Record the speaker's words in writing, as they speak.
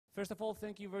First of all,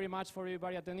 thank you very much for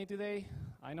everybody attending today.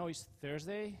 I know it's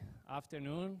Thursday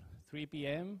afternoon, 3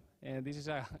 p.m., and this is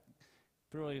a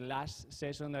probably last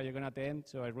session that you're going to attend,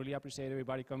 so I really appreciate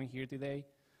everybody coming here today.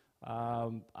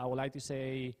 I would like to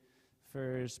say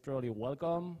first probably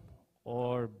welcome,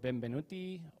 or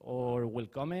benvenuti, or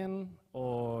willkommen,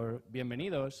 or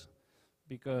bienvenidos,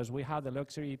 because we have the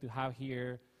luxury to have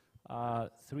here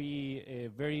three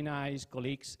very nice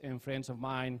colleagues and friends of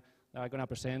mine that are going to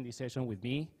present this session with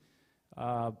me.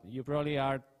 You probably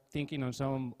are thinking on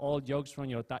some old jokes from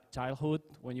your childhood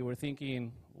when you were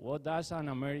thinking, what does an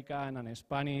American, an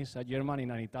Spanish, a German,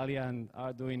 and an Italian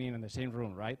are doing in the same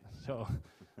room, right? So,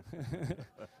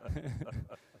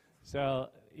 so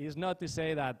it's not to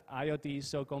say that IoT is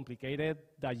so complicated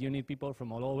that you need people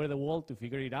from all over the world to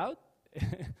figure it out.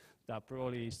 That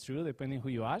probably is true, depending who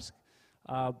you ask.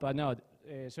 But no,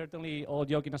 certainly, all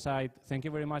joking aside, thank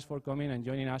you very much for coming and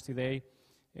joining us today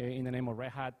in the name of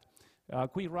Red Hat.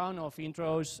 Quick round of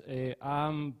intros.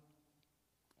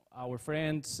 Our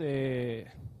friends,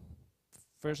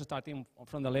 first starting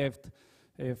from the left,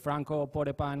 Franco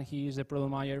Porepan, he is the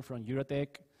product manager from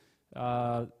Eurotech.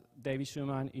 David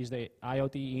Schumann is the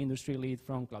IoT industry lead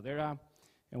from Cloudera.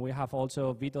 And we have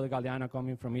also Vito De Galdiano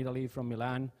coming from Italy, from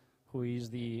Milan, who is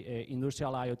the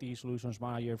Industrial IoT solutions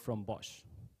manager from Bosch,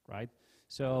 right?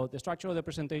 So the structure of the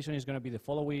presentation is going to be the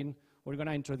following. We're going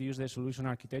to introduce the solution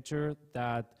architecture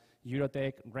that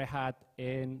Eurotech, Red Hat,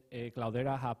 and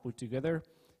Cloudera have put together.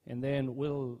 And then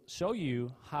we'll show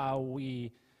you how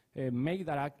we make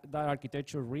that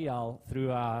architecture real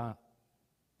through a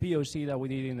POC that we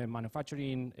did in the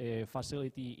manufacturing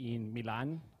facility in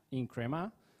Milan, in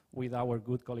Crema, with our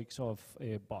good colleagues of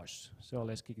Bosch. So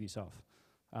let's kick this off.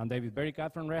 I'm David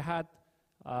Berricat from Red Hat.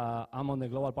 I'm on the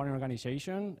Global Partner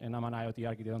Organization, and I'm an IoT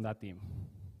architect on that team.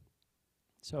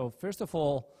 So first of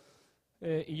all,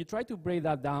 you try to break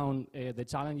that down, the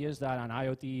challenges that an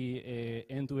IoT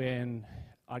end-to-end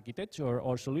architecture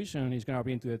or solution is going to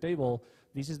bring to the table.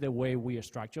 This is the way we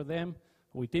structure them.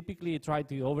 We typically try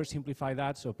to oversimplify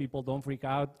that so people don't freak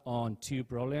out on two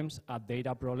problems, a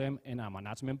data problem and a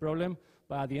management problem.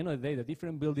 But at the end of the day, the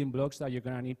different building blocks that you're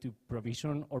going to need to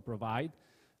provision or provide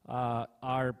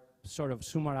are sort of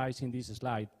summarized in this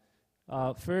slide.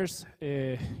 First,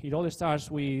 it all starts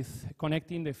with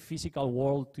connecting the physical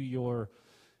world to your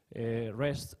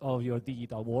rest of your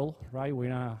digital world, right? We're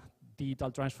in a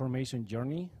digital transformation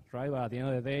journey, right? But at the end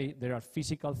of the day, there are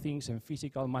physical things and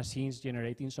physical machines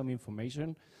generating some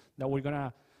information that we're going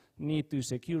to need to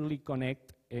securely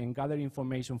connect and gather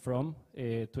information from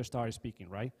to start speaking,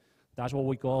 right? That's what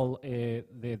we call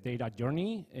the data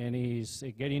journey, and is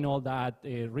getting all that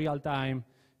real-time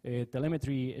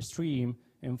telemetry stream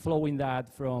and flowing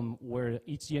that from where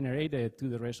it's generated to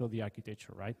the rest of the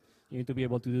architecture, right? You need to be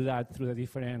able to do that through the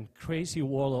different crazy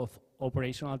world of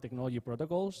operational technology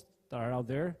protocols that are out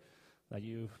there, that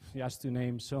you, just to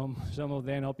name some of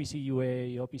them, OPC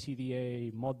UA,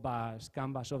 OPC-DA, Modbus,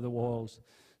 Canvas of the worlds.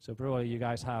 So probably you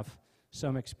guys have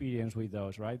some experience with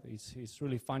those, right? It's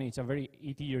really funny. It's a very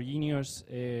heterogeneous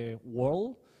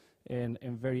world and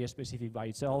very specific by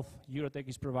itself. Eurotech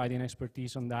is providing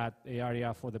expertise on that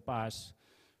area for the past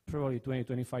probably 20,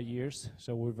 25 years.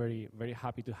 So we're very, very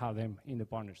happy to have them in the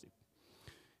partnership.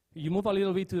 You move a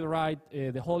little bit to the right,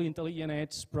 the whole intelligent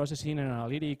edge processing and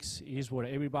analytics is what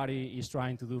everybody is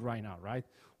trying to do right now, right?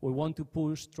 We want to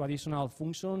push traditional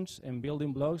functions and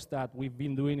building blocks that we've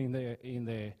been doing in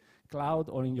the cloud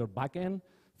or in your backend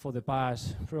for the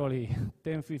past probably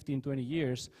 10, 15, 20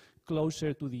 years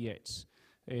closer to the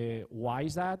edge. Why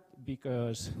is that?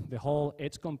 Because the whole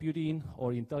edge computing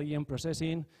or intelligent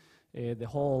processing, the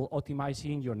whole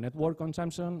optimizing your network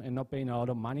consumption and not paying a lot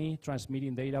of money,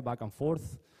 transmitting data back and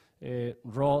forth,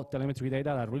 raw telemetry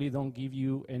data that really don't give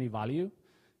you any value.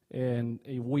 And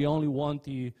we only want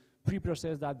to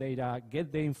pre-process that data,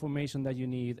 get the information that you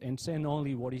need, and send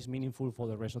only what is meaningful for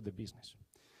the rest of the business.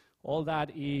 All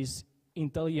that is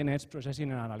intelligent edge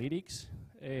processing and analytics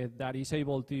that is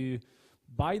able to,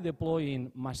 by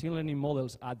deploying machine learning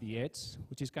models at the edge,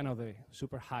 which is kind of the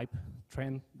super hype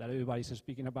trend that everybody's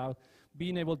speaking about,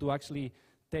 being able to actually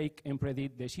take and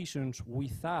predict decisions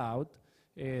without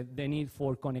the need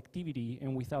for connectivity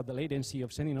and without the latency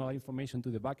of sending all that information to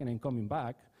the backend and coming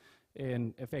back,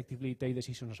 and effectively take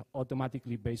decisions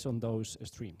automatically based on those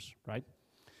streams, right?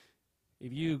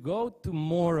 If you go to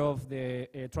more of the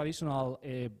traditional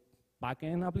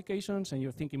backend applications and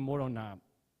you're thinking more on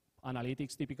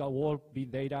analytics, typical world,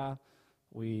 big data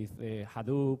with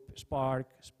Hadoop,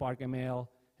 Spark ML,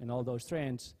 and all those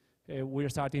trends, we're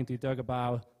starting to talk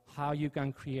about how you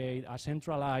can create a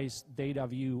centralized data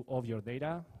view of your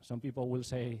data. Some people will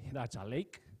say that's a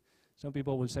lake. Some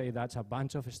people will say that's a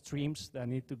bunch of streams that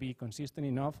need to be consistent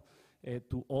enough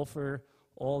to offer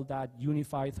all that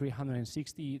unified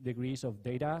 360 degrees of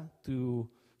data to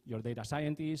your data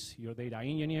scientists, your data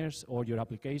engineers, or your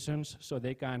applications, so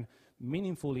they can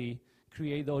meaningfully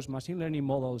create those machine learning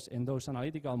models and those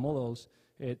analytical models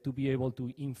to be able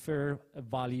to infer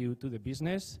value to the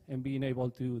business and being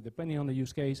able to, depending on the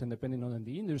use case and depending on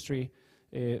the industry,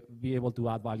 be able to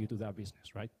add value to that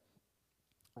business, right?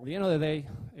 At the end of the day,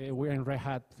 we're in Red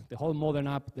Hat, the whole modern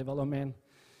app development.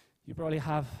 You probably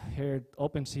have heard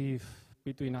OpenShift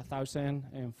between 1,000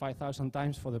 and 5,000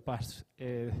 times for the past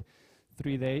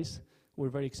 3 days. We're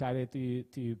very excited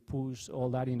to push all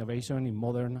that innovation in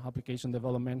modern application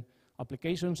development.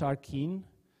 Applications are keen,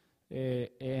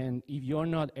 and if you're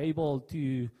not able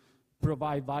to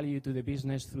provide value to the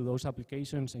business through those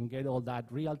applications and get all that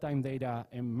real-time data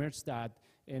and merge that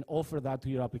and offer that to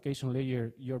your application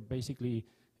layer, you're basically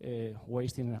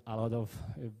wasting a lot of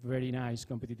very nice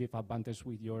competitive advantage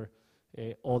with your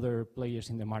other players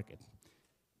in the market.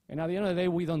 And at the end of the day,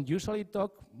 we don't usually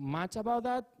talk much about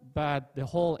that, but the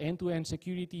whole end-to-end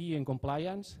security and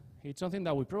compliance, it's something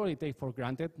that we probably take for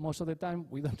granted most of the time.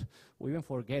 We even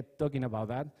forget talking about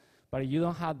that. But you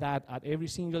don't have that at every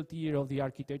single tier of the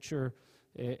architecture,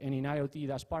 and in IoT,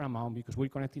 that's paramount because we're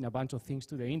connecting a bunch of things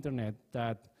to the internet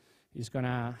that is going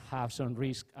to have some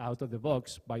risk out of the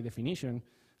box by definition.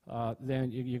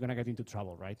 Then you're going to get into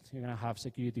trouble, right? You're going to have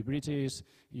security breaches,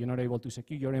 you're not able to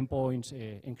secure your endpoints,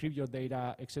 encrypt your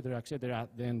data, et cetera,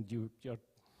 then you're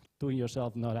doing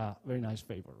yourself not a very nice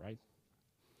favor, right?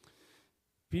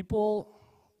 People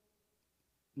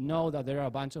know that there are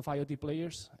a bunch of IoT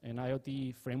players and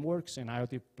IoT frameworks and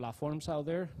IoT platforms out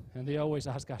there, and they always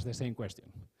ask us the same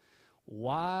question.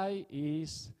 Why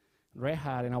is Red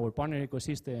Hat and our partner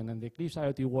ecosystem and the Eclipse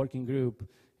IoT working group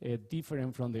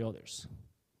different from the others?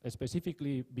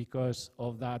 Specifically because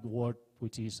of that word,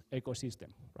 which is ecosystem,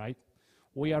 right?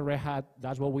 We are Red Hat,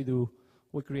 that's what we do.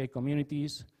 We create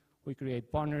communities, we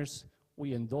create partners,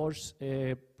 we endorse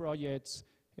projects,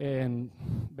 and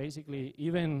basically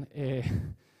even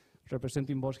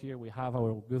representing Bosch here, we have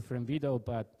our good friend Vito,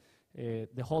 but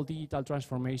the whole digital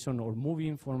transformation or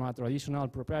moving from a traditional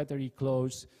proprietary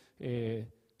closed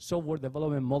software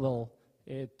development model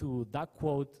to that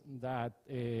quote that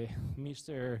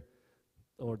Mr.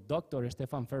 or Dr.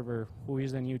 Stefan Ferber, who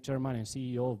is the new chairman and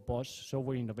CEO of Bosch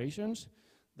Software Innovations,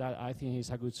 that I think is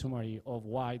a good summary of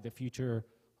why the future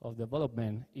of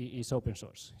development is open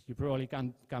source. You probably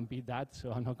can't beat that,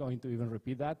 so I'm not going to even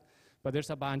repeat that. But there's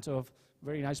a bunch of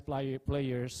very nice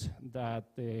players that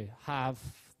have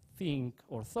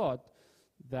thought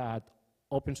that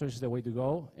open source is the way to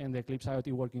go, and the Eclipse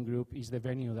IoT Working Group is the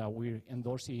venue that we're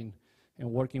endorsing and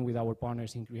working with our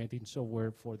partners in creating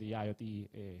software for the IoT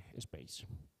space.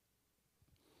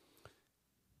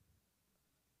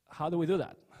 How do we do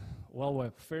that?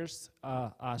 Well, first,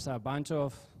 as a bunch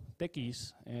of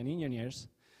techies and engineers,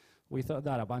 we thought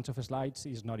that a bunch of slides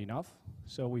is not enough.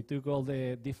 So we took all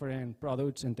the different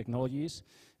products and technologies,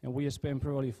 and we spent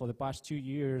probably for the past 2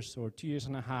 years or 2 years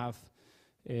and a half,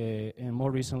 and more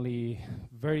recently,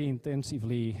 very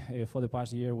intensively for the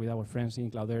past year with our friends in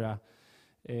Cloudera,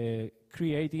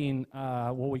 creating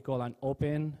what we call an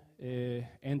open,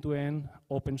 end-to-end,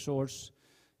 open source,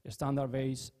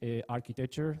 standard-based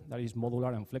architecture that is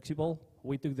modular and flexible.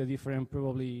 We took the different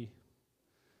probably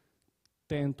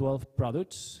 10, 12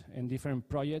 products and different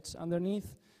projects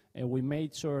underneath, and we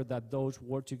made sure that those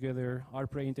work together, are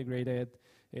pre-integrated,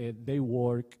 they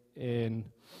work, and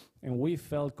we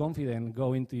felt confident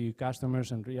going to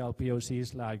customers and real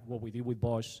POCs like what we did with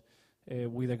Bosch,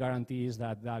 with the guarantees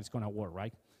that that's going to work,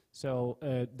 right? So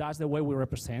that's the way we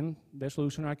represent the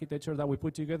solution architecture that we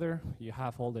put together. You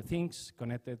have all the things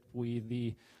connected with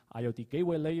the IoT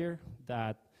gateway layer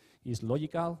that is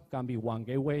logical, can be one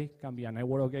gateway, can be a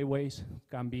network of gateways,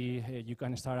 can be, you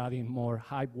can start adding more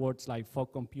hype words like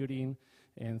fog computing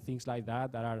and things like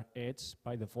that that are edge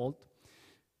by default.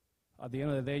 At the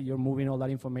end of the day, you're moving all that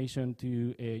information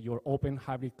to your open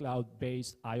hybrid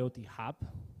cloud-based IoT hub.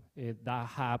 That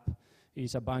hub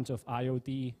is a bunch of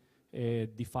IoT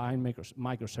defined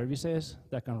microservices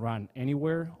that can run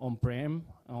anywhere, on-prem,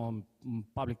 on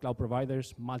public cloud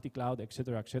providers, multi-cloud, et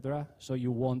cetera, et cetera. So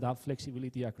you want that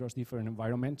flexibility across different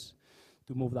environments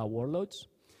to move that workloads.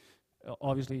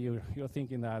 Obviously, you're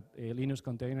thinking that Linux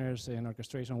containers and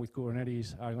orchestration with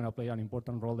Kubernetes are going to play an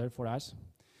important role there for us.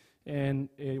 And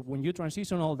when you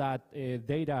transition all that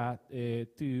data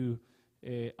to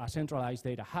a centralized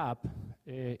data hub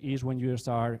is when you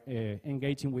start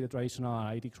engaging with the traditional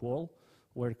analytics world,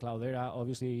 where Cloudera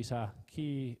obviously is a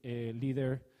key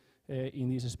leader in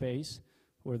this space.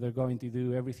 where they're going to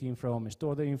do everything from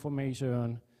store the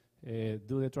information,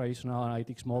 do the traditional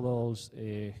analytics models,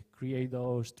 create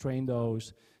those, train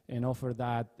those, and offer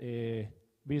that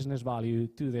business value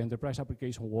to the enterprise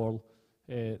application world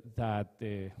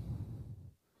that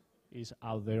is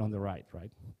out there on the right?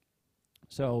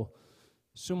 So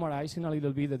summarizing a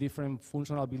little bit the different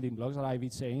functional building blocks that I've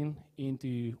been saying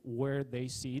into where they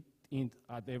sit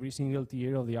at every single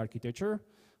tier of the architecture,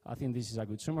 I think this is a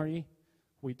good summary.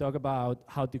 We talk about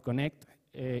how to connect,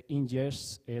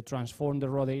 ingest, transform the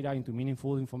raw data into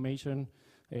meaningful information,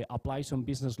 apply some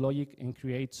business logic, and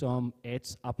create some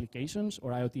edge applications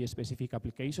or IoT-specific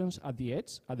applications at the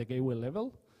edge, at the gateway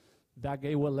level. That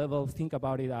gateway level, think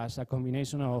about it as a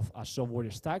combination of a software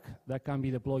stack that can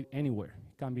be deployed anywhere.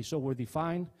 It can be software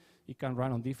defined, it can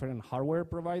run on different hardware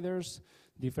providers,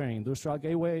 different industrial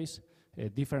gateways,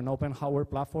 different open hardware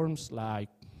platforms like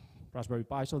Raspberry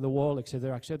Pis of the world, et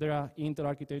cetera, Intel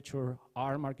architecture,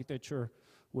 ARM architecture.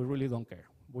 We really don't care.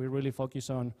 We really focus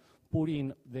on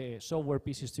putting the software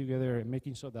pieces together and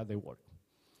making sure that they work.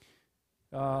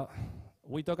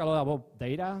 We talk a lot about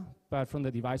data, but from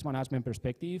the device management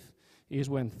perspective is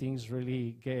when things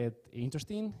really get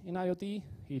interesting in IoT.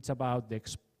 It's about the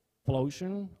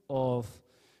explosion of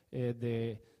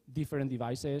the different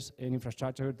devices and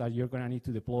infrastructure that you're going to need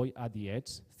to deploy at the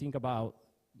edge. Think about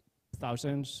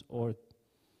thousands or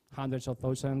hundreds of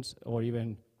thousands or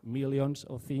even millions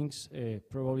of things.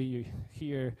 Probably you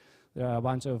hear there are a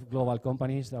bunch of global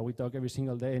companies that we talk every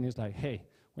single day, and it's like, hey,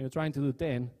 when you're trying to do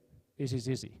 10, this is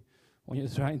easy. When you're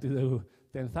trying to do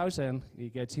 10,000,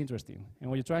 it gets interesting. And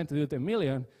when you're trying to do 10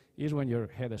 million, is when your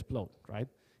head explodes, right?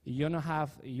 You don't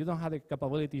have the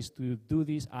capabilities to do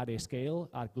this at a scale,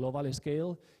 at global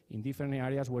scale, in different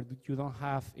areas where you don't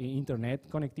have internet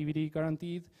connectivity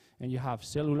guaranteed, and you have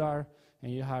cellular,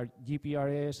 and you have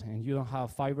GPRS, and you don't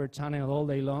have fiber channel all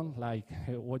day long, like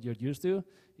what you're used to,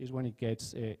 is when it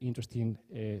gets interesting.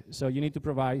 So you need to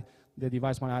provide the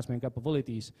device management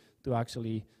capabilities to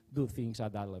actually do things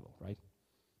at that level, right?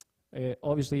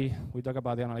 Obviously, we talk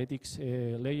about the analytics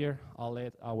layer. I'll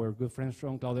let our good friends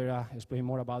from Cloudera explain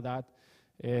more about that.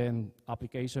 And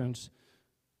applications,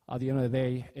 at the end of the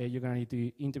day, you're going to need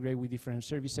to integrate with different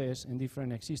services and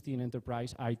different existing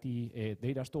enterprise IT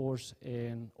data stores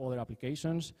and other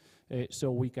applications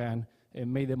so we can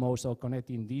make the most of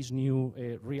connecting this new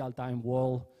real-time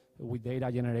world with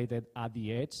data generated at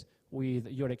the edge with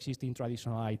your existing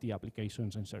traditional IT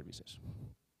applications and services.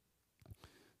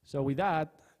 So with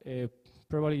that,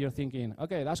 probably you're thinking,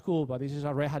 okay, that's cool, but this is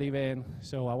a Red Hat event,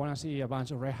 so I want to see a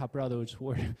bunch of Red Hat products.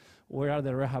 Where are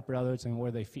the Red Hat products and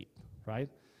where they fit, right?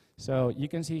 So you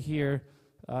can see here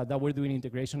that we're doing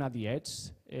integration at the edge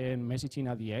and messaging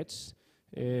at the edge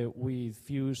with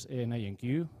Fuse and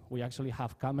ANQ. We actually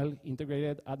have Camel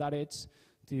integrated at that edge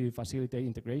to facilitate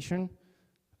integration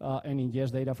and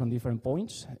ingest data from different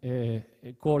points,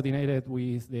 coordinated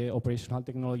with the operational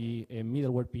technology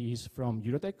middleware piece from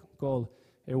Eurotech called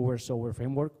Everywhere Software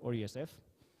Framework, or ESF.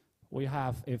 We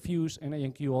have Fuse and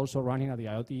ANQ also running at the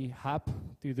IoT hub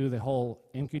to do the whole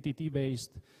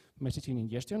MQTT-based messaging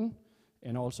ingestion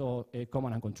and also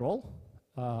command and control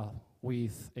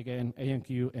with, again,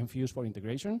 ANQ and Fuse for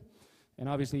integration. And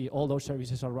obviously, all those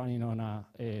services are running on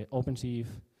a OpenShift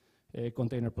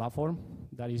container platform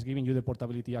that is giving you the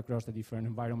portability across the different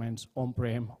environments,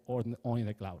 on-prem or in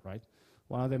the cloud, right?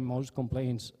 One of the most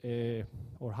complaints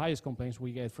or highest complaints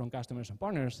we get from customers and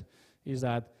partners is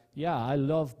that, yeah, I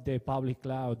love the public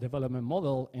cloud development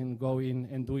model and going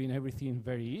and doing everything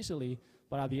very easily,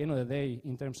 but at the end of the day,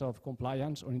 in terms of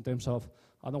compliance or in terms of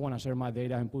I don't want to share my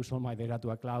data and push all my data to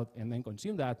a cloud and then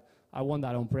consume that, I want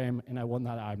that on-prem and I want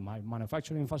that at my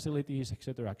manufacturing facilities, et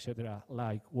cetera,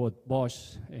 like what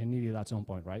Bosch needed at some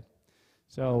point, right?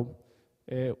 So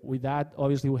with that,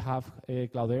 obviously we have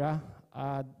Cloudera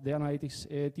at the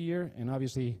analytics tier, and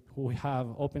obviously we have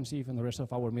OpenShift and the rest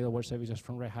of our middleware services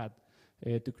from Red Hat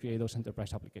to create those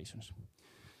enterprise applications.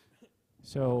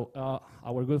 So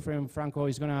our good friend Franco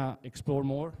is going to explore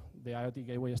more the IoT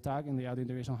gateway stack and the IoT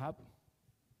integration hub.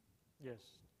 Yes,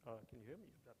 can you hear me?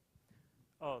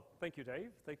 Thank you, Dave.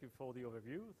 Thank you for the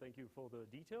overview. Thank you for the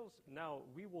details. Now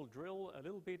we will drill a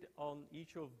little bit on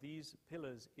each of these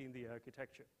pillars in the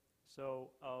architecture. So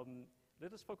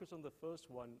let us focus on the first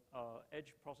one,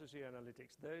 edge processing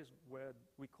analytics. There is where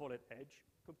we call it edge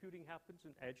computing happens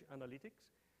in edge analytics.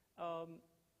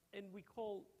 And we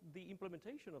call the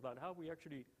implementation of that, how we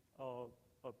actually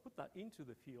put that into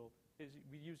the field, is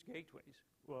we use gateways.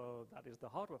 That is the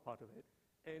hardware part of it.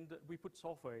 And we put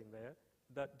software in there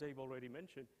that Dave already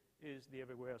mentioned is the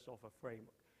Everywhere Software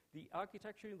Framework. The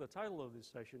architecture in the title of this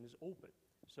session is open.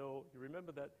 So you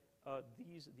remember that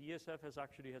the ESF has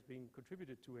been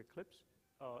contributed to Eclipse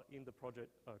in the project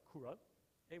Kura,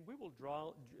 and we will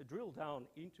drill down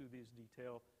into this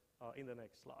detail in the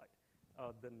next slide.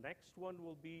 The next one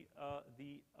will be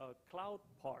the cloud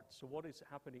part. So what is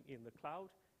happening in the cloud?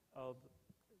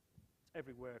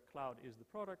 Everywhere cloud is the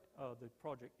product. The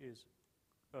project is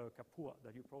Kapua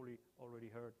that you probably already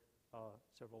heard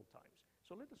several times.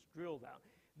 So let us drill down.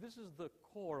 This is the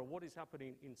core of what is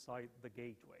happening inside the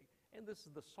gateway. And this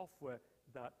is the software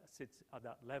that sits at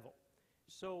that level.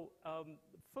 So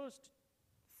first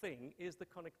thing is the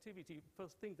connectivity.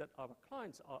 First thing that our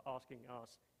clients are asking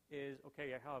us is,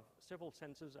 okay, I have several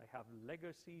sensors. I have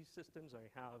legacy systems. I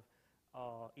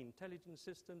have intelligent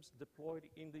systems deployed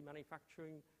in the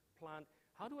manufacturing plant.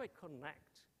 How do I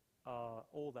connect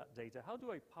all that data? How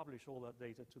do I publish all that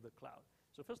data to the cloud?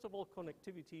 So first of all,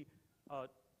 connectivity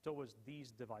towards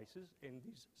these devices and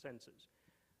these sensors.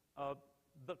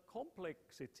 The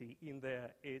complexity in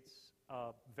there is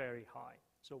very high.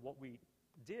 So what we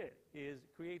did is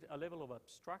create a level of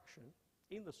abstraction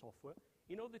in the software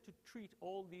in order to treat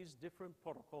all these different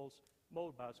protocols,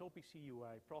 Modbus, OPC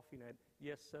UI, Profinet,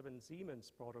 ES7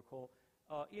 Siemens protocol,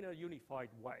 in a unified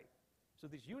way. So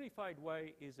this unified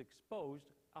way is exposed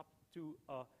up to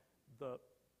the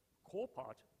core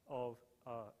part of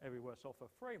Everywhere Software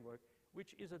Framework,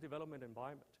 which is a development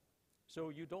environment. So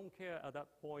you don't care at that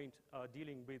point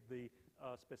dealing with the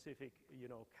specific,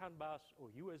 CAN bus or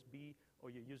USB, or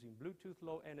you're using Bluetooth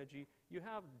low energy. You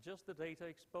have just the data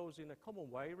exposed in a common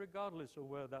way, regardless of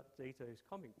where that data is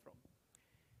coming from.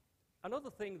 Another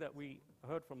thing that we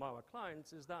heard from our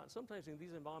clients is that sometimes in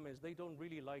these environments, they don't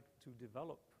really like to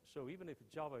develop. So even if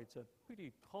Java, it's a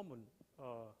pretty common,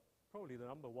 probably the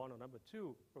number one or number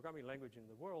two programming language in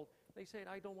the world, they said,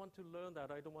 I don't want to learn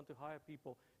that. I don't want to hire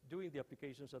people doing the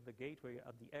applications at the gateway,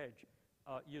 at the edge,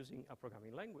 using a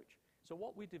programming language. So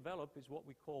what we develop is what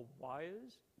we call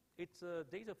wires. It's a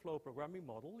data flow programming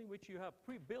model in which you have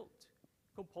pre-built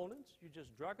components. You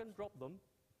just drag and drop them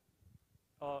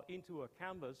into a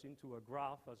canvas, into a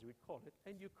graph, as we call it,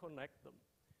 and you connect them.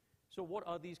 So what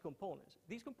are these components?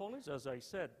 These components, as I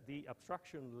said, the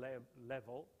abstraction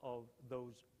level of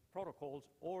those protocols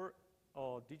or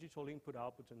digital input,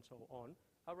 output, and so on,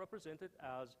 are represented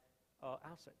as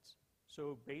assets.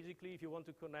 So basically, if you want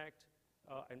to connect,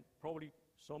 and probably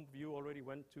some of you already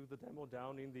went to the demo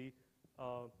down in the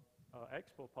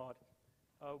expo part,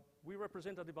 we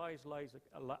represent a device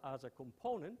as a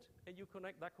component, and you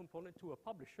connect that component to a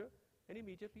publisher, and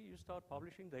immediately you start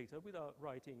publishing data without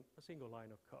writing a single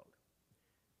line of code.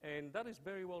 And that is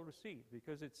very well received,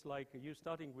 because it's like you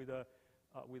starting with an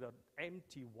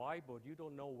empty whiteboard. You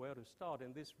don't know where to start,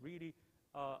 and this really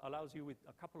allows you with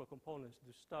a couple of components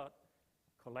to start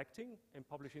collecting and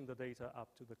publishing the data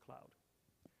up to the cloud.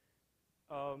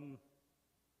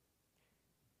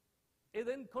 And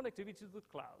then connectivity to the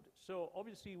cloud. So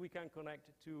obviously we can connect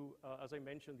to, as I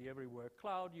mentioned, the Everywhere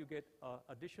Cloud. You get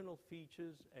additional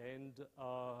features and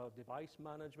device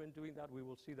management doing that. We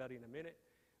will see that in a minute.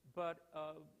 But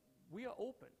we are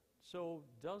open. So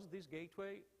does this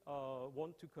gateway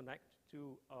want to connect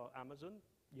to Amazon?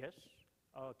 Yes.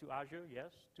 To Azure?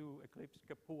 Yes. To Eclipse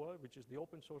Kapua, which is the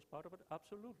open source part of it?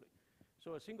 Absolutely.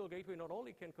 So a single gateway not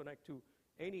only can connect to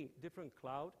any different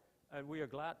cloud, and we are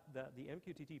glad that the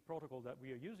MQTT protocol that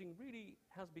we are using really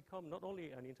has become not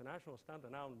only an international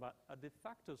standard now, but a de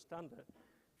facto standard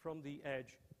from the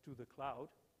edge to the cloud.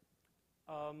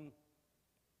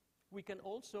 We can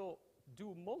also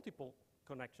do multiple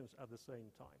connections at the same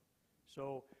time.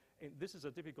 So this is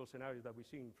a typical scenario that we've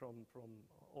seen from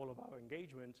all of our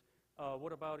engagements.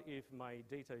 What about if my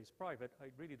data is private? I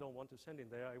really don't want to send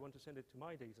it there. I want to send it to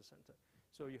my data center.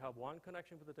 So you have one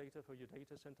connection for the data for your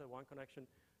data center, one connection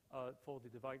for the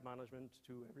device management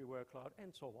to Everywhere Cloud,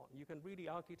 and so on. You can really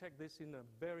architect this in a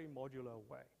very modular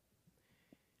way.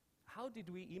 How did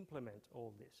we implement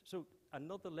all this? So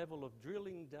another level of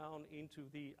drilling down into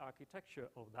the architecture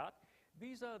of that.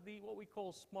 These are what we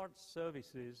call smart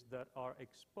services that are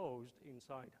exposed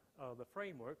inside the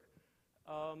framework.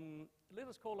 Let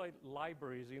us call it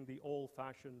libraries in the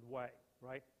old-fashioned way,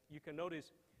 right? You can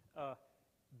notice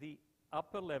the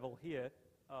upper level here,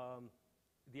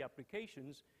 the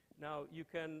applications. Now, you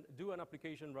can do an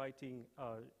application writing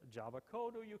Java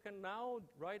code, or you can now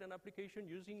write an application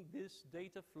using this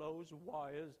data flows,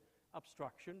 wires,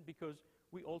 abstraction, because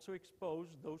we also expose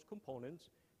those components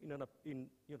in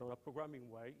a programming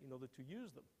way in order to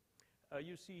use them.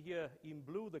 You see here in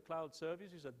blue the cloud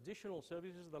services, additional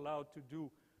services allowed to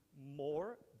do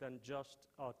more than just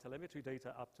telemetry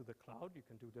data up to the cloud. You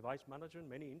can do device management,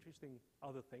 many interesting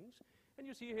other things. And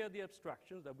you see here the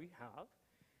abstractions that we have.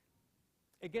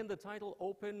 Again, the title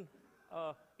open,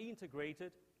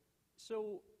 integrated.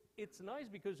 So it's nice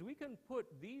because we can put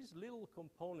these little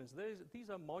components, these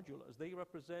are modulars. They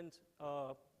represent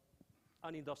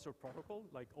an industrial protocol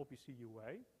like OPC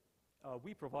UA.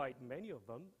 We provide many of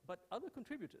them, but other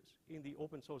contributors in the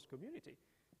open source community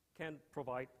can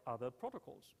provide other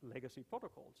protocols, legacy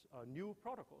protocols, newer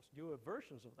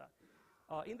versions of that.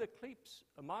 In the Eclipse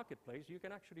marketplace, you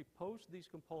can actually post these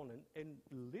components and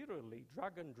literally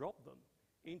drag and drop them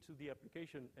into the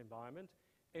application environment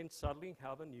and suddenly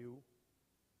have a new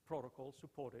protocol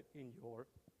supported in your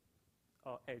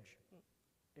edge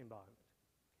environment.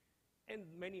 And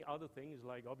many other things,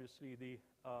 like obviously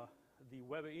the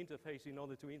web interface in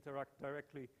order to interact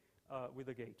directly with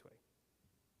the gateway.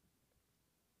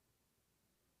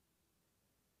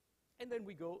 And then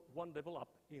we go one level up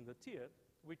in the tier,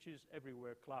 which is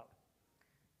Everywhere Cloud.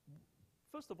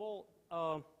 First of all,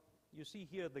 you see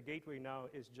here the gateway now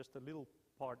is just a little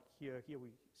part here. Here we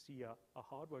see a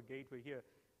hardware gateway here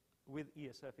with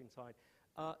ESF inside.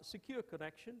 Secure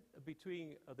connection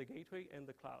between the gateway and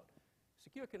the cloud.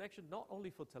 Secure connection not only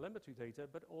for telemetry data,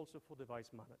 but also for device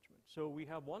management. So we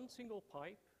have one single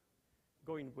pipe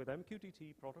going with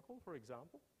MQTT protocol, for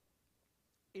example,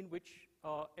 in which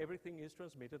everything is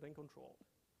transmitted and controlled.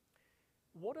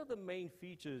 What are the main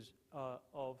features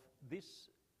of this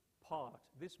part,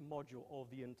 this module of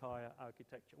the entire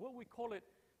architecture? Well, we call it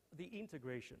the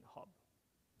integration hub.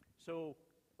 So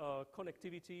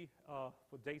connectivity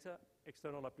for data,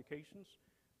 external applications,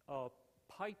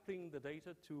 piping the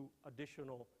data to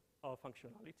additional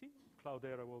functionality.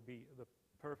 Cloudera will be the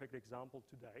perfect example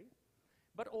today,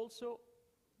 but also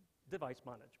device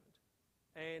management.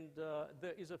 And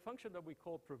there is a function that we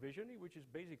call provisioning, which is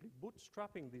basically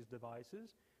bootstrapping these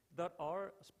devices that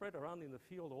are spread around in the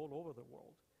field all over the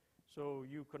world. So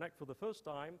you connect for the first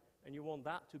time, and you want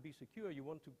that to be secure. You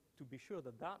want to be sure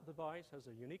that that device has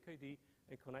a unique ID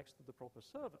and connects to the proper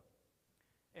server.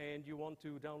 And you want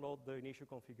to download the initial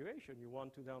configuration. You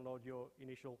want to download your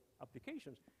initial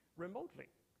applications remotely.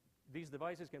 These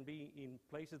devices can be in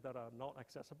places that are not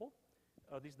accessible.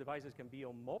 These devices can be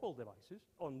on mobile devices,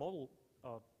 on mobile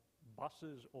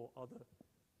buses or other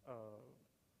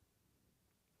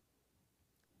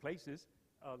places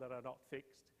that are not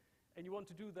fixed. And you want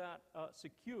to do that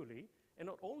securely, and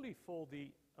not only for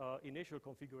the initial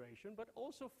configuration, but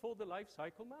also for the life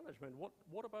cycle management.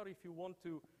 What about if you want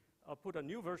to put a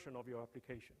new version of your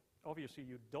application? Obviously,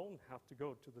 you don't have to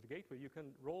go to the gateway. You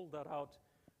can roll that out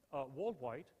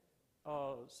worldwide,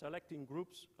 selecting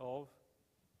groups of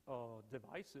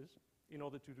devices in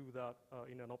order to do that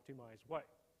in an optimized way.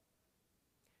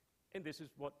 And this is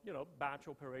what, batch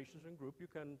operations and group. You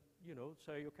can,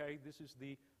 say, okay, this is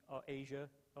the Asia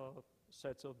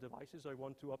sets of devices. I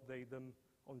want to update them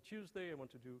on Tuesday. I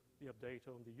want to do the update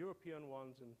on the European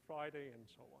ones on Friday, and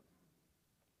so on.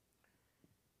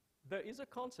 There is a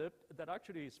concept that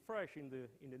actually is fresh in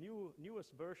the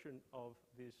newest version of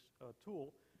this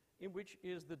tool, in which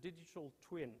is the digital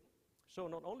twin. So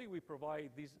not only we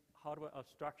provide this hardware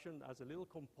abstraction as a little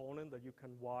component that you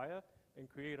can wire and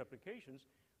create applications,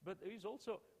 but there is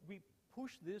also, we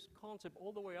push this concept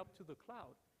all the way up to the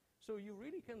cloud. So you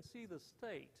really can see the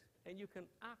state, and you can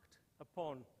act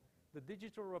upon the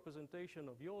digital representation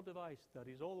of your device that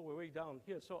is all the way down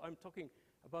here. So I'm talking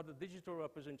about the digital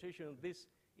representation of this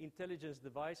intelligence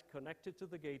device connected to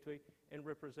the gateway and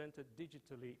represented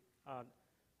digitally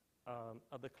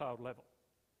at the cloud level.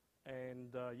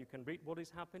 And you can read what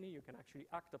is happening. You can actually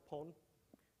act upon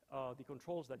the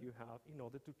controls that you have in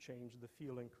order to change the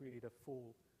field and create a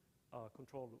full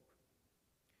control loop.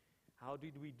 How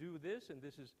did we do this? And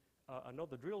this is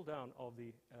another drill down of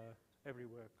the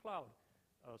Everywhere Cloud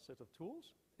set of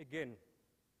tools. Again,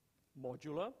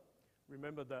 modular.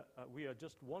 Remember that we are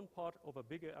just one part of a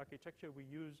bigger architecture. We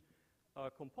use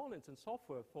components and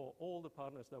software for all the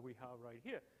partners that we have right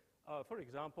here. For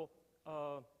example,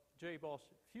 JBoss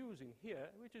Fuse in here,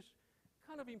 which is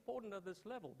kind of important at this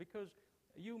level, because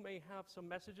you may have some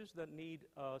messages that need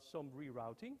some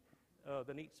rerouting,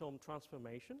 that need some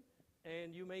transformation,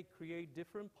 and you may create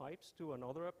different pipes to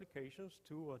another applications,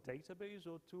 to a database,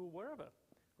 or to wherever,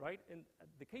 right? And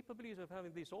the capabilities of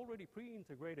having this already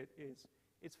pre-integrated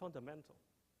it's fundamental.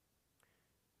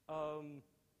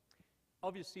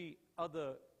 Obviously,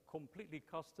 other completely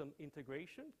custom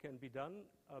integration can be done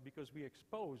because we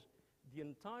expose the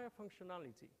entire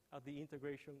functionality at the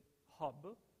integration hub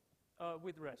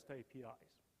with REST APIs.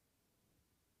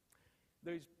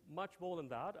 There is much more than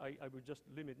that. I would just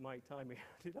limit my time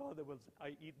here. Otherwise,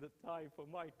 I eat the time for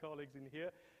my colleagues in here.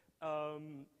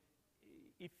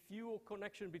 If your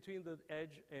connection between the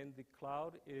edge and the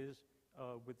cloud is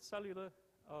with cellular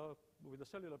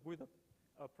with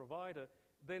a provider,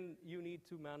 then you need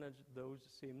to manage those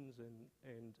SIMs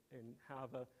and have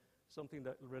something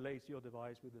that relates your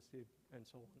device with the SIM and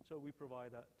so on. So we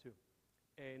provide that too.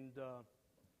 And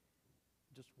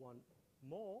just one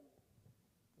more.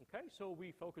 Okay, so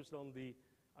we focused on the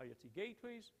IoT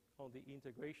gateways, on the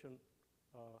integration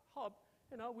hub,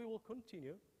 and now we will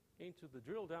continue into the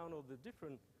drill down of the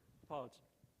different parts.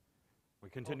 We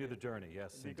continue the journey,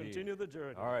 yes, We indeed. continue the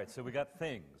journey. All right, so we got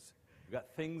things. We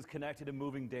got things connected and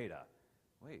moving data.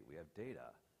 Wait, we have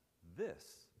data.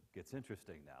 This gets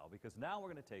interesting now, because now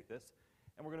we're going to take this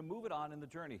and we're going to move it on in the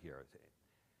journey here.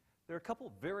 There are a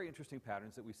couple very interesting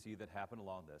patterns that we see that happen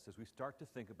along this as we start to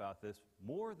think about this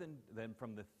more than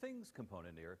from the things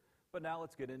component here, but now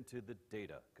let's get into the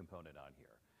data component on here.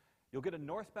 You'll get a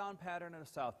northbound pattern and a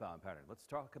southbound pattern. Let's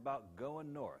talk about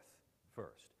going north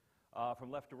first.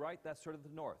 From left to right, that's sort of the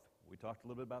north. We talked a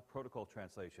little bit about protocol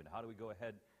translation. How do we go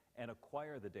ahead and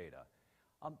acquire the data?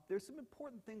 There's some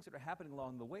important things that are happening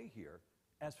along the way here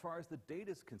as far as the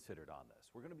data is considered on this.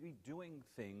 We're going to be doing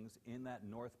things in that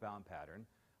northbound pattern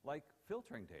like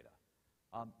filtering data.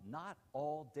 Not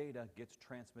all data gets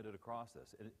transmitted across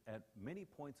this. At many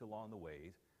points along the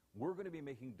way, we're going to be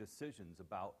making decisions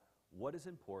about what is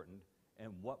important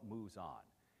and what moves on.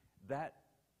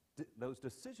 Those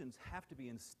decisions have to be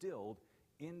instilled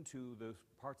into those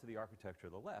parts of the architecture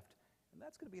of the left, and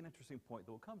that's going to be an interesting point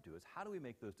that we'll come to, is how do we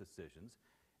make those decisions,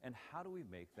 and how do we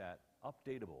make that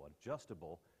updatable,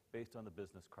 adjustable, based on the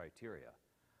business criteria.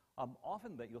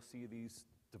 Often that you'll see these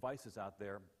devices out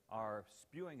there are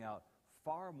spewing out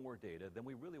far more data than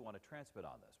we really want to transmit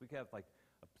on this. We have like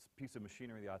a piece of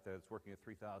machinery out there that's working at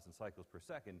 3,000 cycles per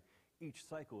second. Each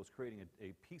cycle is creating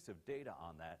a piece of data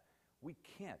on that. We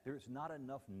can't. There's not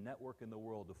enough network in the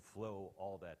world to flow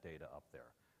all that data up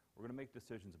there. We're going to make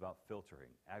decisions about filtering,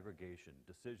 aggregation,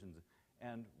 decisions,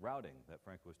 and routing that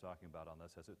Frank was talking about on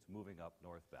this as it's moving up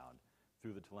northbound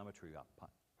through the telemetry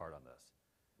part on this.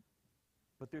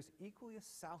 But there's equally a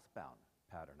southbound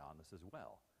pattern on this as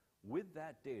well. With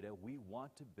that data, we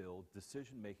want to build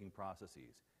decision-making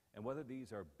processes. And whether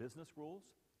these are business rules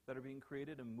that are being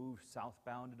created and moved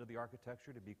southbound into the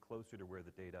architecture to be closer to where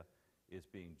the data is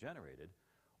being generated,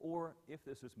 or if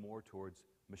this is more towards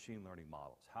machine learning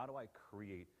models. How do I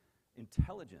create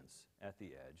intelligence at the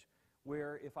edge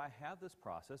where if I have this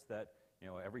process that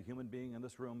every human being in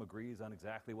this room agrees on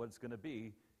exactly what it's going to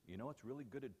be, what's really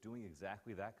good at doing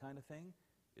exactly that kind of thing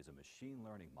is a machine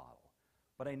learning model.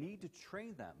 But I need to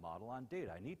train that model on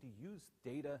data. I need to use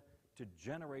data to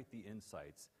generate the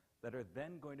insights that are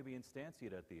then going to be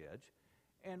instantiated at the edge.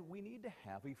 And we need to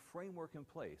have a framework in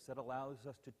place that allows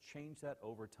us to change that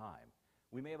over time.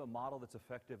 We may have a model that's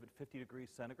effective at 50 degrees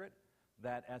centigrade,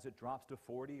 that as it drops to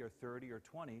 40 or 30 or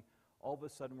 20, all of a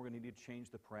sudden we're going to need to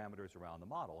change the parameters around the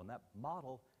model. And that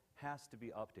model has to be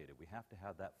updated. We have to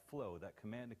have that flow, that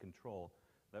command and control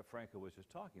that Franco was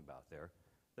just talking about there,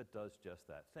 that does just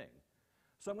that thing.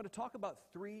 So I'm going to talk about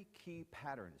three key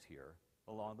patterns here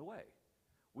along the way.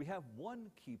 We have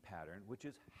one key pattern, which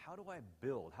is how do I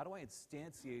build, how do I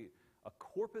instantiate a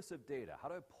corpus of data? How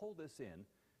do I pull this in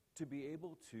to be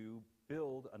able to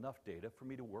build enough data for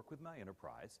me to work with my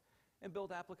enterprise and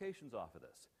build applications off of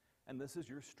this? And this is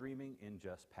your streaming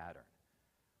ingest pattern.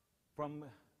 From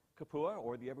Kapua,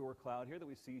 or the Everywhere Cloud here that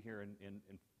we see here in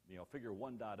figure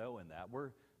 1.0 in that,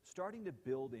 we're starting to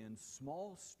build in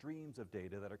small streams of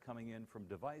data that are coming in from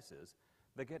devices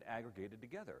that get aggregated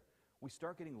together. We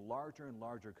start getting larger and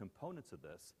larger components of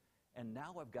this, and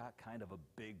now I've got kind of a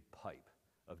big pipe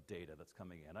of data that's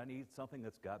coming in. I need something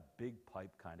that's got big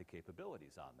pipe kind of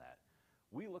capabilities on that.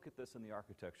 We look at this in the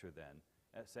architecture then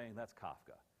as saying that's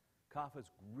Kafka.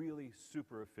 Kafka's really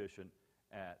super efficient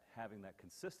at having that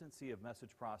consistency of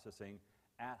message processing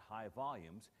at high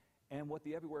volumes. And what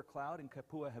the Everywhere Cloud and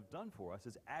Kapua have done for us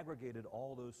is aggregated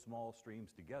all those small streams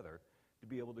together to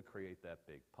be able to create that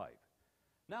big pipe.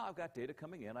 Now I've got data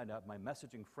coming in, I have my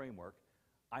messaging framework,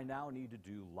 I now need to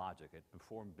do logic and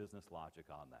perform business logic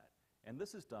on that. And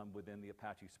this is done within the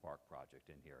Apache Spark project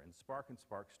in here. And Spark and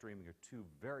Spark Streaming are two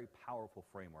very powerful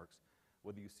frameworks,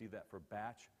 whether you see that for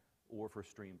batch or for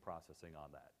stream processing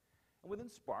on that. And within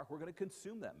Spark, we're going to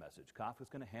consume that message. Kafka's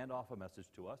going to hand off a message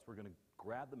to us. We're going to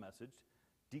grab the message,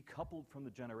 decoupled from the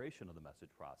generation of the message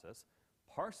process,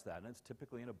 parse that, and it's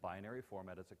typically in a binary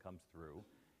format as it comes through.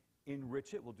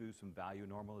 Enrich it, we'll do some value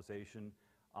normalization,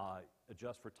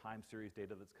 adjust for time series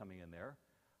data that's coming in there,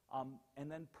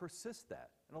 and then persist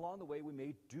that. And along the way, we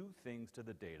may do things to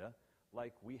the data,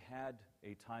 like we had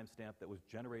a timestamp that was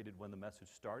generated when the message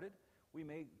started. We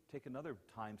may take another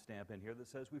timestamp in here that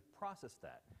says we've processed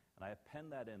that, and I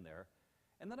append that in there.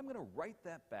 And then I'm going to write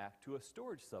that back to a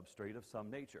storage substrate of some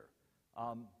nature.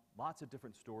 Lots of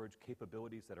different storage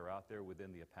capabilities that are out there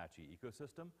within the Apache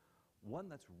ecosystem. One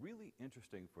that's really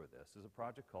interesting for this is a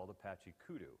project called Apache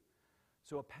Kudu.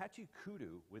 So Apache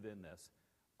Kudu within this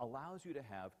allows you to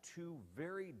have two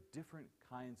very different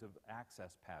kinds of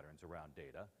access patterns around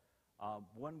data.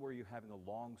 One where you're having a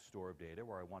long store of data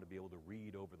where I want to be able to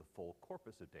read over the full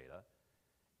corpus of data.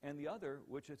 And the other,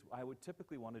 which is I would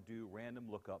typically want to do random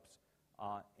lookups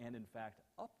and in fact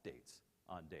updates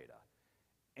on data.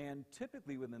 And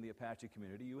typically within the Apache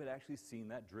community, you had actually seen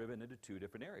that driven into two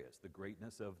different areas. The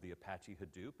greatness of the Apache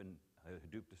Hadoop and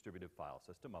Hadoop distributed file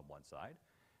system on one side.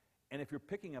 And if you're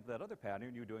picking up that other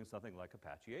pattern, you're doing something like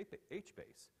Apache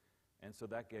HBase. And so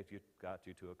that got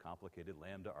you to a complicated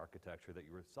Lambda architecture that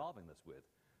you were solving this with.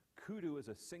 Kudu is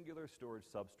a singular storage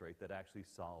substrate that actually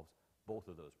solves both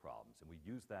of those problems. And we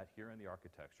use that here in the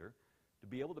architecture to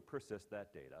be able to persist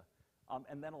that data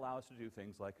and then allow us to do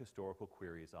things like historical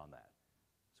queries on that.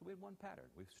 So we had one pattern.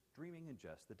 We streaming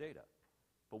ingest the data.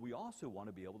 But we also want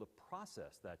to be able to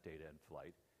process that data in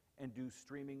flight and do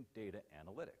streaming data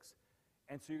analytics.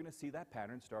 And so you're going to see that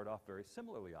pattern start off very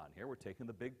similarly on here. We're taking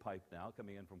the big pipe now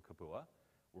coming in from Kapua.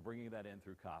 We're bringing that in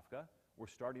through Kafka. We're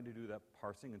starting to do that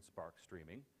parsing and Spark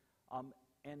streaming.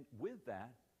 And with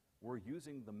that, we're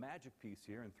using the magic piece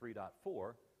here in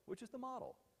 3.4, which is the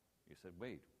model. You said,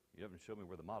 wait, you haven't shown me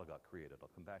where the model got created. I'll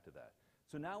come back to that.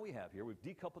 So now we have here, we've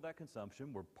decoupled that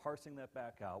consumption, we're parsing that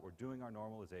back out, we're doing our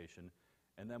normalization,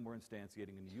 and then we're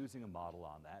instantiating and using a model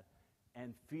on that,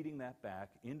 and feeding that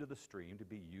back into the stream to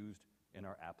be used in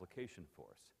our application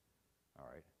force. All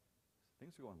right, so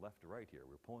things are going left to right here.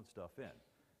 We're pulling stuff in.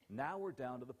 Now we're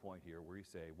down to the point here where you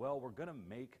say, well, we're going to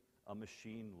make a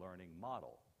machine learning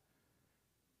model.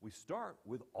 We start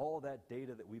with all that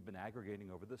data that we've been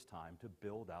aggregating over this time to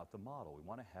build out the model. We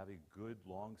want to have a good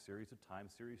long series of time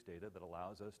series data that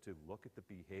allows us to look at the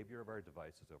behavior of our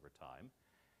devices over time.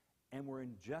 And we're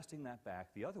ingesting that back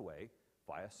the other way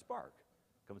via Spark.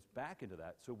 Comes back into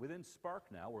that. So within Spark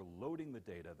now, we're loading the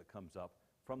data that comes up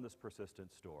from this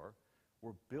persistent store.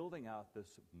 We're building out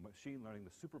this machine learning,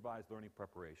 the supervised learning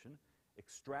preparation,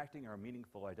 extracting our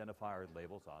meaningful identifier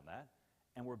labels on that,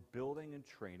 and we're building and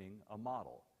training a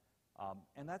model.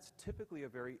 And that's typically a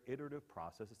very iterative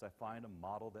process as I find a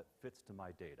model that fits to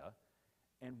my data.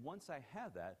 And once I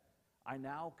have that, I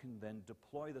now can then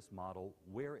deploy this model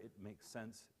where it makes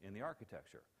sense in the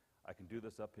architecture. I can do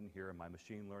this up in here in my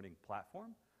machine learning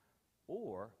platform,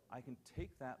 or I can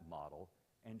take that model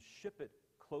and ship it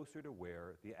closer to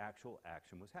where the actual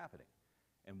action was happening.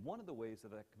 And one of the ways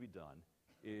that that can be done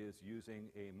is using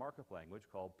a markup language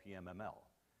called PMML.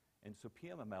 And so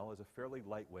PMML is a fairly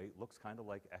lightweight, looks kind of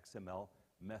like XML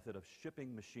method of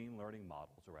shipping machine learning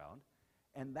models around.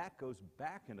 And that goes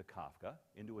back into Kafka,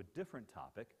 into a different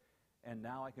topic, and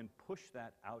now I can push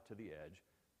that out to the edge,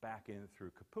 back in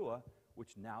through Kapua,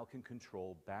 which now can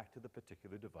control back to the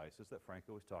particular devices that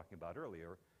Franco was talking about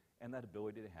earlier, and that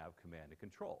ability to have command and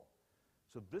control.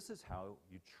 So this is how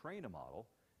you train a model,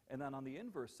 and then on the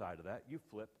inverse side of that, you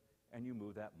flip and you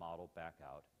move that model back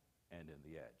out and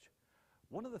in the edge.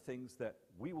 One of the things that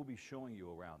we will be showing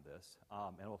you around this,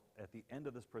 and at the end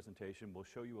of this presentation, we'll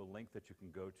show you a link that you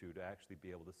can go to actually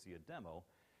be able to see a demo,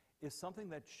 is something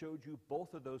that showed you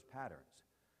both of those patterns,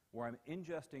 where I'm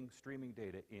ingesting streaming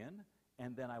data in,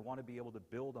 and then I want to be able to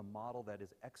build a model that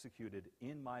is executed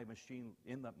in my machine,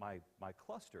 in my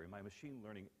cluster, in my machine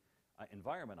learning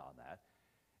environment on that.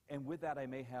 And with that, I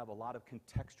may have a lot of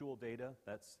contextual data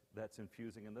that's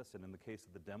infusing in this. And in the case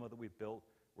of the demo that we've built,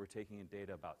 we're taking in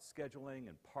data about scheduling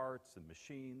and parts and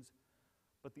machines.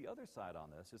 But the other side on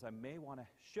this is I may want to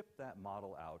ship that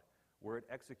model out where it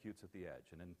executes at the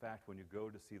edge. And in fact, when you go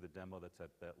to see the demo that's at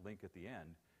that link at the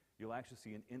end, you'll actually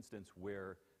see an instance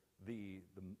where the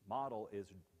model is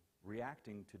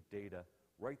reacting to data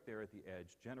right there at the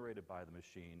edge, generated by the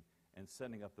machine, and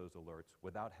sending up those alerts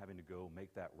without having to go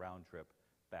make that round trip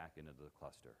back into the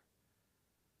cluster.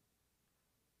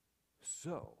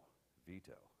 So,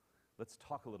 Vito, let's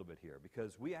talk a little bit here,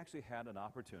 because we actually had an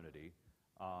opportunity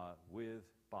with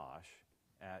Bosch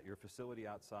at your facility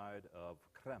outside of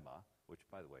Crema, which,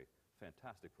 by the way,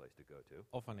 fantastic place to go to.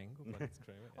 Offenengo, but it's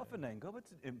Crema. Offenengo, but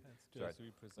Just to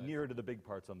be precise. nearer to the big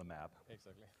parts on the map.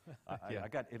 Exactly. I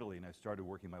got Italy, and I started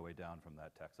working my way down from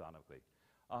that taxonomically,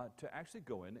 to actually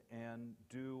go in and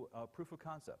do a proof of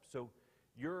concept. So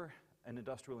you're an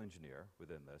industrial engineer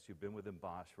within this. You've been within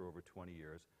Bosch for over 20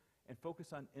 years and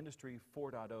focused on Industry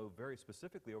 4.0 very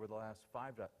specifically over the last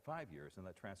 5 years in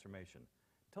that transformation.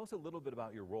 Tell us a little bit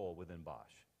about your role within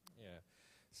Bosch. Yeah.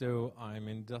 So I'm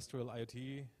Industrial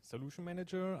IoT Solution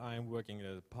Manager. I'm working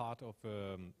as part of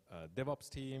a DevOps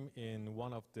team in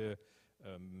one of the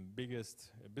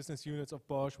biggest business units of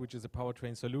Bosch, which is a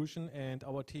powertrain solution. And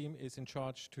our team is in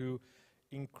charge to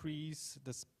increase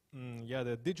the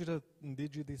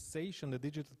digitization, the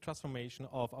digital transformation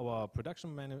of our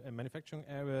production manufacturing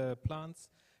area plants.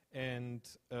 And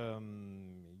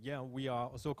we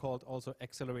are so-called also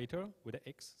accelerator with an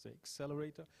X, so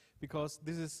accelerator, because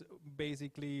this is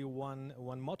basically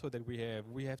one motto that we have.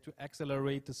 We have to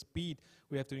accelerate the speed.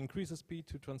 We have to increase the speed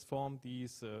to transform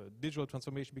these digital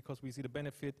transformation, because we see the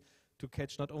benefit to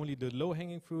catch not only the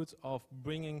low-hanging fruits of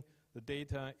bringing the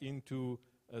data into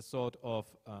a sort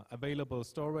of available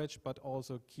storage, but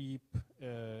also keep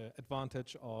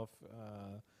advantage of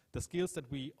the skills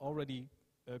that we already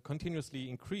continuously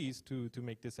increase to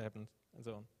make this happen, and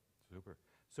so on. Super.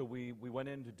 So we went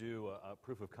in to do a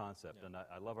proof of concept, and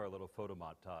I love our little photo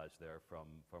montage there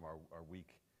from our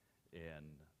week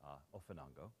in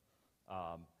Offenango.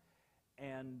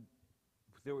 And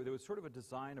there was sort of a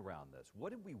design around this. What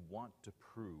did we want to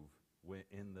prove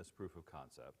in this proof of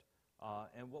concept,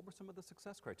 and what were some of the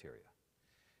success criteria?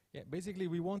 Yeah, basically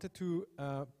we wanted to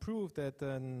prove that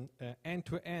an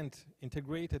end-to-end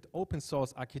integrated open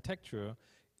source architecture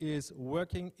is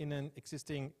working in an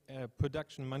existing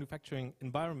production manufacturing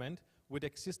environment with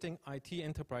existing IT,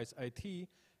 enterprise IT,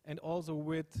 and also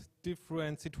with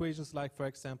different situations like, for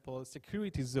example,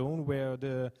 security zone where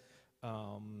the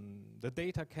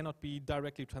data cannot be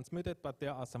directly transmitted, but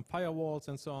there are some firewalls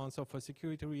and so on. So for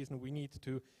security reasons, we need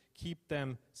to keep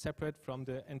them separate from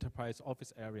the enterprise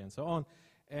office area and so on.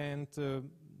 And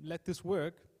let this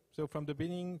work. So from the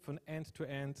beginning, from end to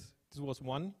end, this was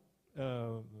one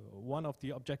of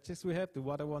the objectives we have. The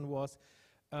other one was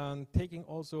taking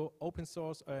also open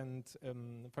source and,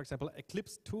 for example,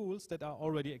 Eclipse tools that are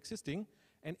already existing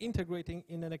and integrating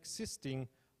in an existing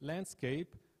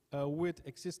landscape with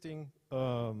existing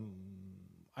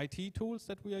IT tools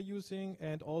that we are using,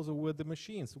 and also with the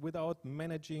machines, without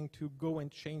managing to go and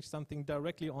change something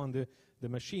directly on the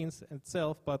machines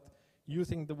itself, but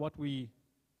using what we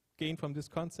gain from this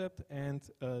concept and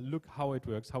look how it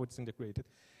works, how it's integrated.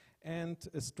 And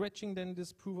stretching then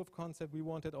this proof of concept, we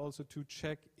wanted also to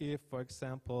check if, for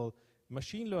example,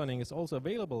 machine learning is also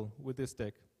available with this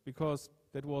stack, because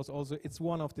that was also, it's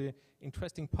one of the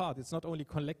interesting parts. It's not only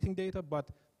collecting data, but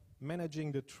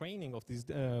managing the training of these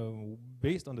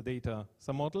based on the data,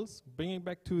 some models, bringing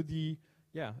back to the,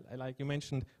 like you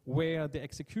mentioned, where the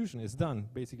execution is done,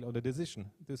 basically, or the decision.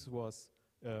 This was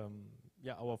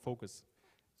our focus.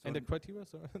 So and the criteria,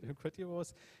 the criteria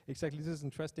was exactly, this is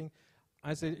interesting.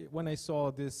 I said, when I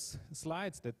saw these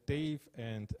slides that Dave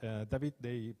and David,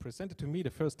 they presented to me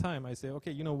the first time, I say, okay,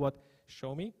 you know what,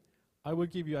 show me. I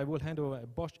will hand over a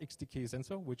Bosch XDK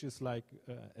sensor, which is like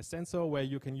a sensor where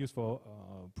you can use for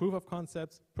proof of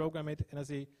concepts, program it, and I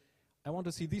say, I want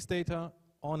to see this data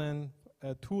on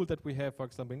a tool that we have, for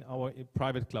example, in our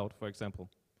private cloud, for example.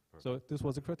 Perfect. So this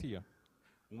was the criteria.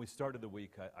 When we started the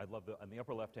week, I love on the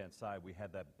upper left-hand side, we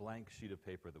had that blank sheet of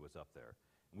paper that was up there.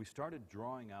 And we started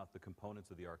drawing out the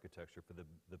components of the architecture for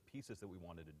the pieces that we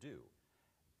wanted to do.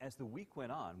 As the week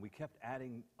went on, we kept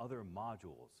adding other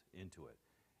modules into it.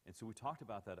 And so we talked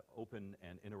about that open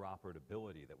and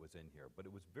interoperability that was in here. But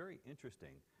it was very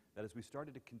interesting that as we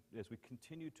started as we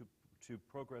continued to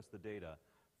progress the data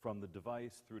from the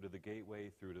device through to the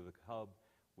gateway, through to the hub,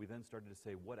 we then started to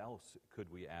say, what else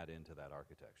could we add into that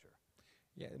architecture?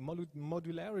 Yeah,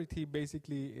 modularity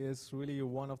basically is really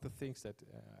one of the things that,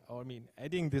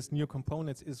 adding these new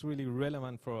components is really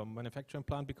relevant for a manufacturing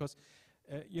plant, because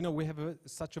we have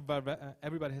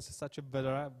everybody has such a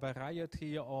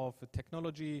variety of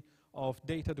technology, of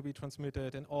data to be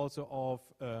transmitted, and also of,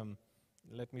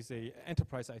 let me say,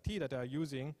 enterprise IT that are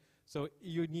using. So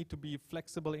you need to be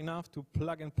flexible enough to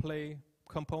plug and play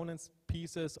components,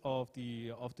 pieces of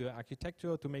the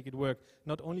architecture to make it work,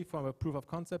 not only from a proof of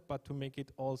concept, but to make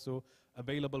it also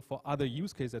available for other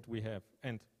use cases that we have.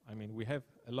 And I mean, we have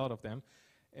a lot of them.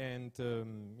 And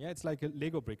it's like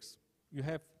Lego bricks. You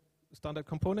have standard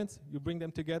components, you bring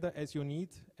them together as you need,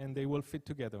 and they will fit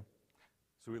together.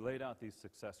 So we laid out these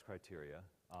success criteria.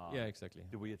 Yeah, exactly.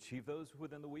 Did we achieve those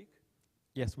within the week?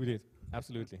 Yes, we did.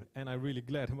 Absolutely. And I'm really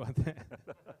glad about that.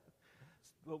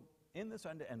 Well, in this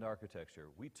end-to-end architecture,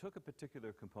 we took a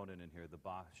particular component in here, the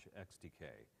Bosch XDK.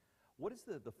 What is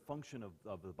the function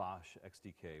of the Bosch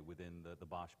XDK within the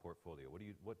Bosch portfolio?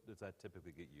 What does that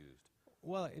typically get used?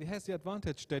 Well, it has the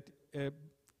advantage that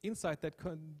inside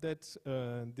this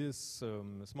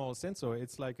small sensor,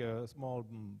 it's like a small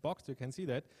box, you can see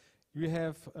that. you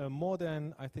have more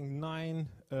than, I think, 9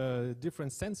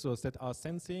 different sensors that are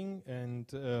sensing,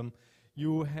 and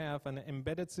you have an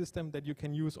embedded system that you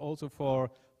can use also for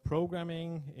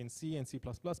programming in C and C++,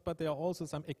 but there are also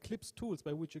some Eclipse tools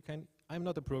by which you can, I'm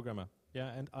not a programmer,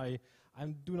 yeah, and I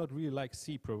do not really like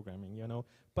C programming, you know,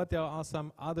 but there are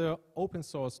some other open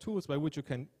source tools by which you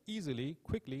can easily,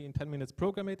 quickly, in 10 minutes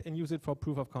program it and use it for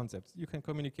proof of concepts. You can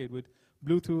communicate with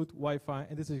Bluetooth, Wi-Fi,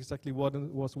 and this is exactly what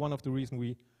was one of the reasons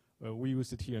we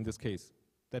used it here in this case.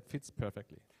 That fits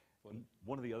perfectly.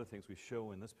 One of the other things we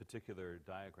show in this particular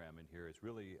diagram in here is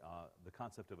really the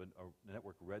concept of a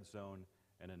network red zone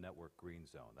and a network green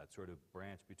zone, that sort of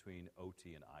branch between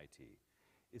OT and IT.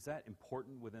 Is that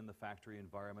important within the factory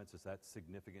environments? Is that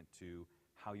significant to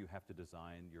how you have to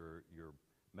design your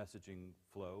messaging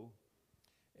flow?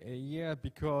 Yeah,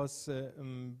 because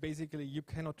basically you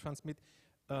cannot transmit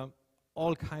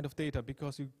all kind of data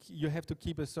because you have to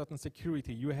keep a certain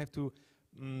security. You have to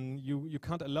you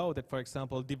can't allow that, for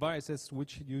example, devices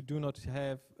which you do not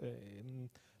have,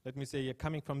 let me say,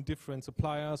 coming from different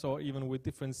suppliers or even with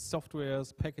different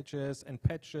softwares, packages and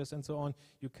patches and so on,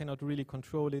 you cannot really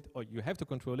control it, or you have to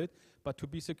control it, but to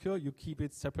be secure, you keep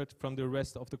it separate from the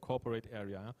rest of the corporate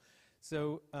area.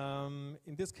 So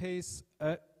in this case,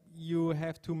 you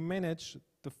have to manage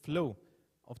the flow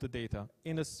of the data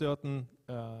in a certain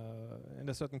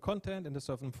content, in a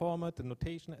certain format, the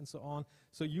notation and so on.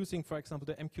 So using, for example,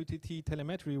 the MQTT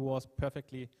telemetry was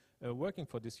perfectly working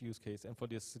for this use case and for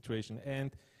this situation.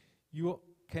 And you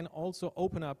can also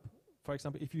open up, for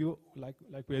example, if you, like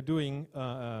we are doing,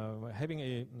 having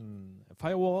a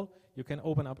firewall, you can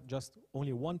open up just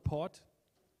only one port.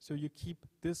 So you keep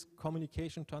this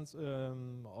communication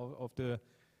of the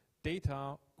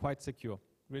data quite secure,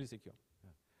 really secure.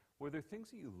 Were there things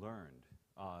that you learned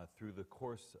through the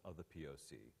course of the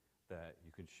POC that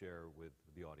you can share with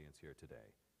the audience here today?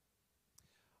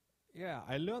 Yeah,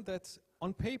 I learned that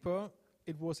on paper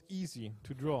it was easy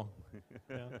to draw.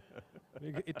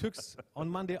 It took on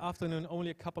Monday afternoon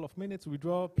only a couple of minutes. We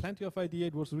draw plenty of idea.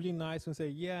 It was really nice and say,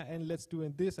 yeah, and let's do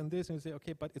this and this. And we say,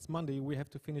 okay, but it's Monday. We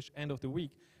have to finish end of the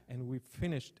week. And we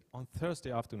finished on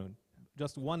Thursday afternoon,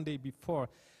 just one day before.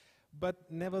 But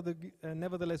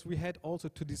nevertheless, we had also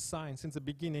to design since the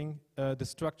beginning the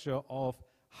structure of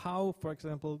how, for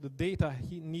example, the data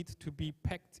needs to be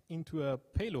packed into a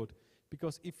payload.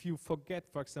 Because if you forget,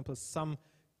 for example, some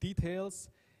details,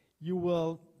 you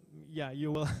will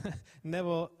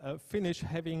never finish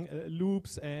having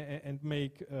loops and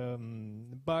make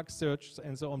bug searches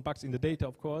and so on, bugs in the data,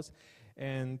 of course.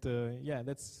 And yeah,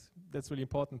 that's really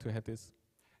important to have this.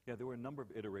 Yeah, there were a number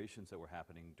of iterations that were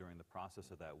happening during the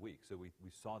process of that week. So we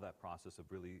saw that process of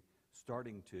really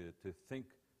starting to think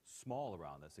small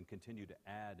around this and continue to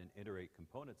add and iterate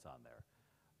components on there.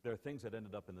 There are things that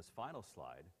ended up in this final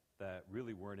slide that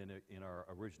really weren't in our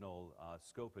original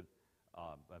scope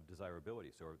of desirability.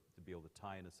 So to be able to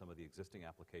tie into some of the existing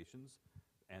applications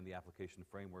and the application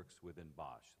frameworks within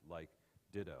Bosch, like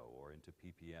Ditto or into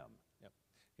PPM. Yep.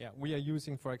 Yeah, we are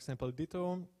using, for example,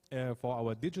 Ditto for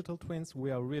our digital twins. We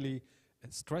are really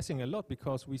stressing a lot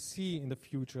because we see in the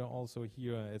future also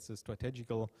here it's a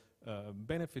strategical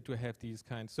benefit to have these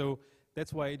kinds. So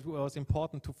that's why it was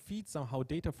important to feed somehow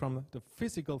data from the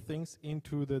physical things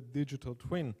into the digital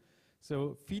twin.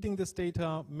 So feeding this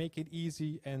data, make it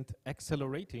easy and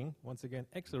accelerating, once again,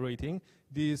 accelerating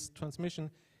this transmission.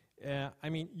 I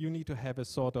mean, you need to have a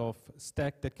sort of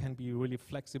stack that can be really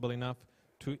flexible enough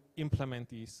to implement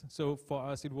these. So for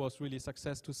us, it was really a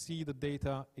success to see the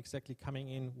data exactly coming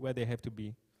in where they have to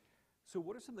be. So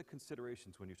what are some of the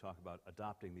considerations when you talk about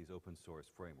adopting these open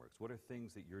source frameworks? What are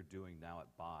things that you're doing now at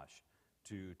Bosch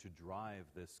to drive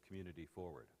this community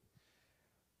forward?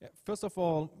 Yeah, first of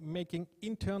all, making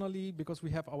internally, because we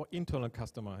have our internal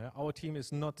customer. Our team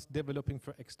is not developing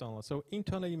for external. So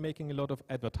internally making a lot of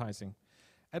advertising.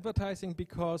 Advertising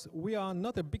because we are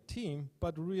not a big team,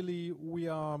 but really we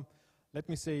are, let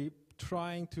me say,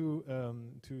 trying to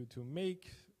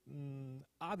make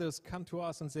others come to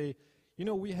us and say, you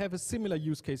know, we have a similar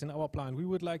use case in our plant. We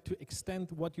would like to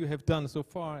extend what you have done so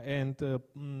far and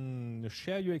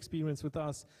share your experience with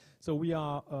us. So we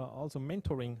are also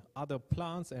mentoring other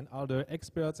plants and other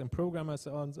experts and programmers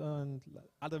and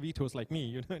other VTOs like me,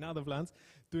 you know, in other plants,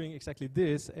 doing exactly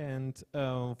this. And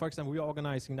for example, we are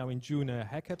organizing now in June a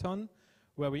hackathon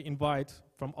where we invite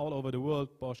from all over the world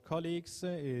Bosch colleagues.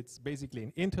 It's basically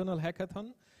an internal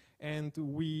hackathon, and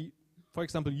we, for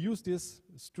example, use this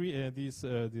stack,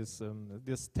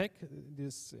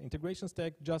 this integration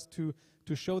stack, just to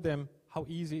show them how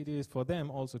easy it is for them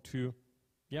also to,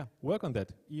 work on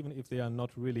that, even if they are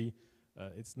not really,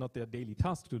 it's not their daily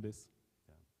task to this.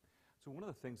 Yeah. So one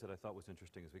of the things that I thought was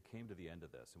interesting is we came to the end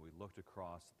of this and we looked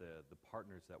across the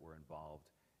partners that were involved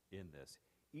in this.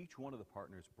 Each one of the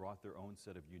partners brought their own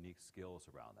set of unique skills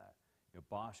around that. You know,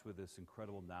 Bosch with this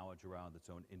incredible knowledge around its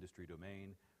own industry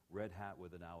domain, Red Hat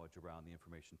with the knowledge around the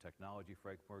information technology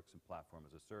frameworks and platform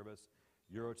as a service,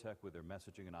 Eurotech with their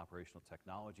messaging and operational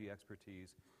technology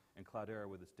expertise, and Cloudera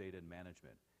with its data and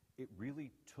management. It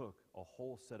really took a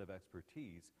whole set of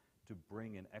expertise to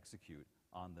bring and execute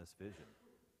on this vision.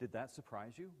 Did that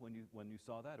surprise you when you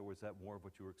saw that, or was that more of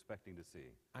what you were expecting to see?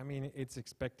 I mean, it's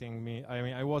expecting me. I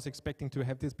mean, I was expecting to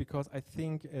have this because I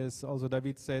think, as also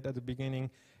David said at the beginning,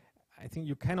 I think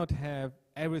you cannot have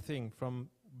everything from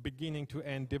beginning to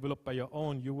end developed by your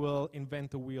own. You will invent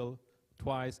the wheel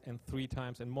twice and 3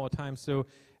 times and more times. So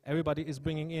everybody is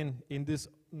bringing in this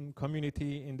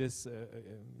community, in this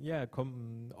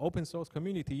open source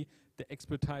community, the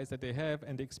expertise that they have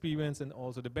and the experience and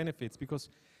also the benefits. Because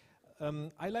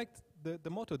I liked the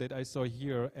motto that I saw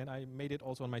here, and I made it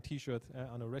also on my T-shirt,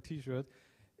 on a red T-shirt.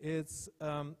 It's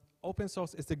open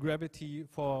source is the gravity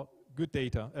for good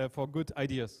data, for good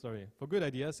ideas.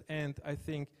 And I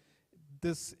think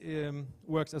this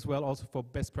works as well also for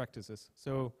best practices.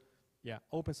 So, yeah,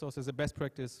 open source as a best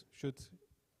practice should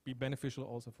be beneficial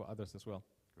also for others as well.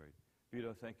 Great.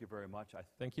 Vito, thank you very much.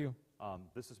 Thank you.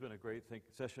 This has been a great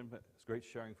session. It's great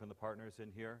sharing from the partners in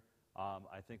here.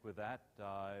 I think with that,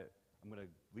 I'm going to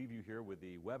leave you here with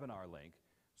the webinar link.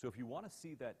 So if you want to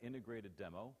see that integrated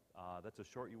demo, that's a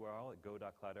short URL at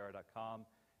go.cloudera.com,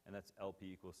 and that's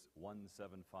LP equals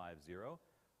 1750.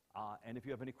 And if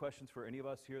you have any questions for any of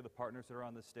us here, the partners that are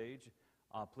on the stage,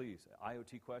 please,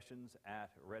 IoT questions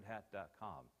at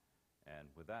redhat.com. And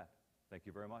with that, thank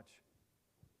you very much.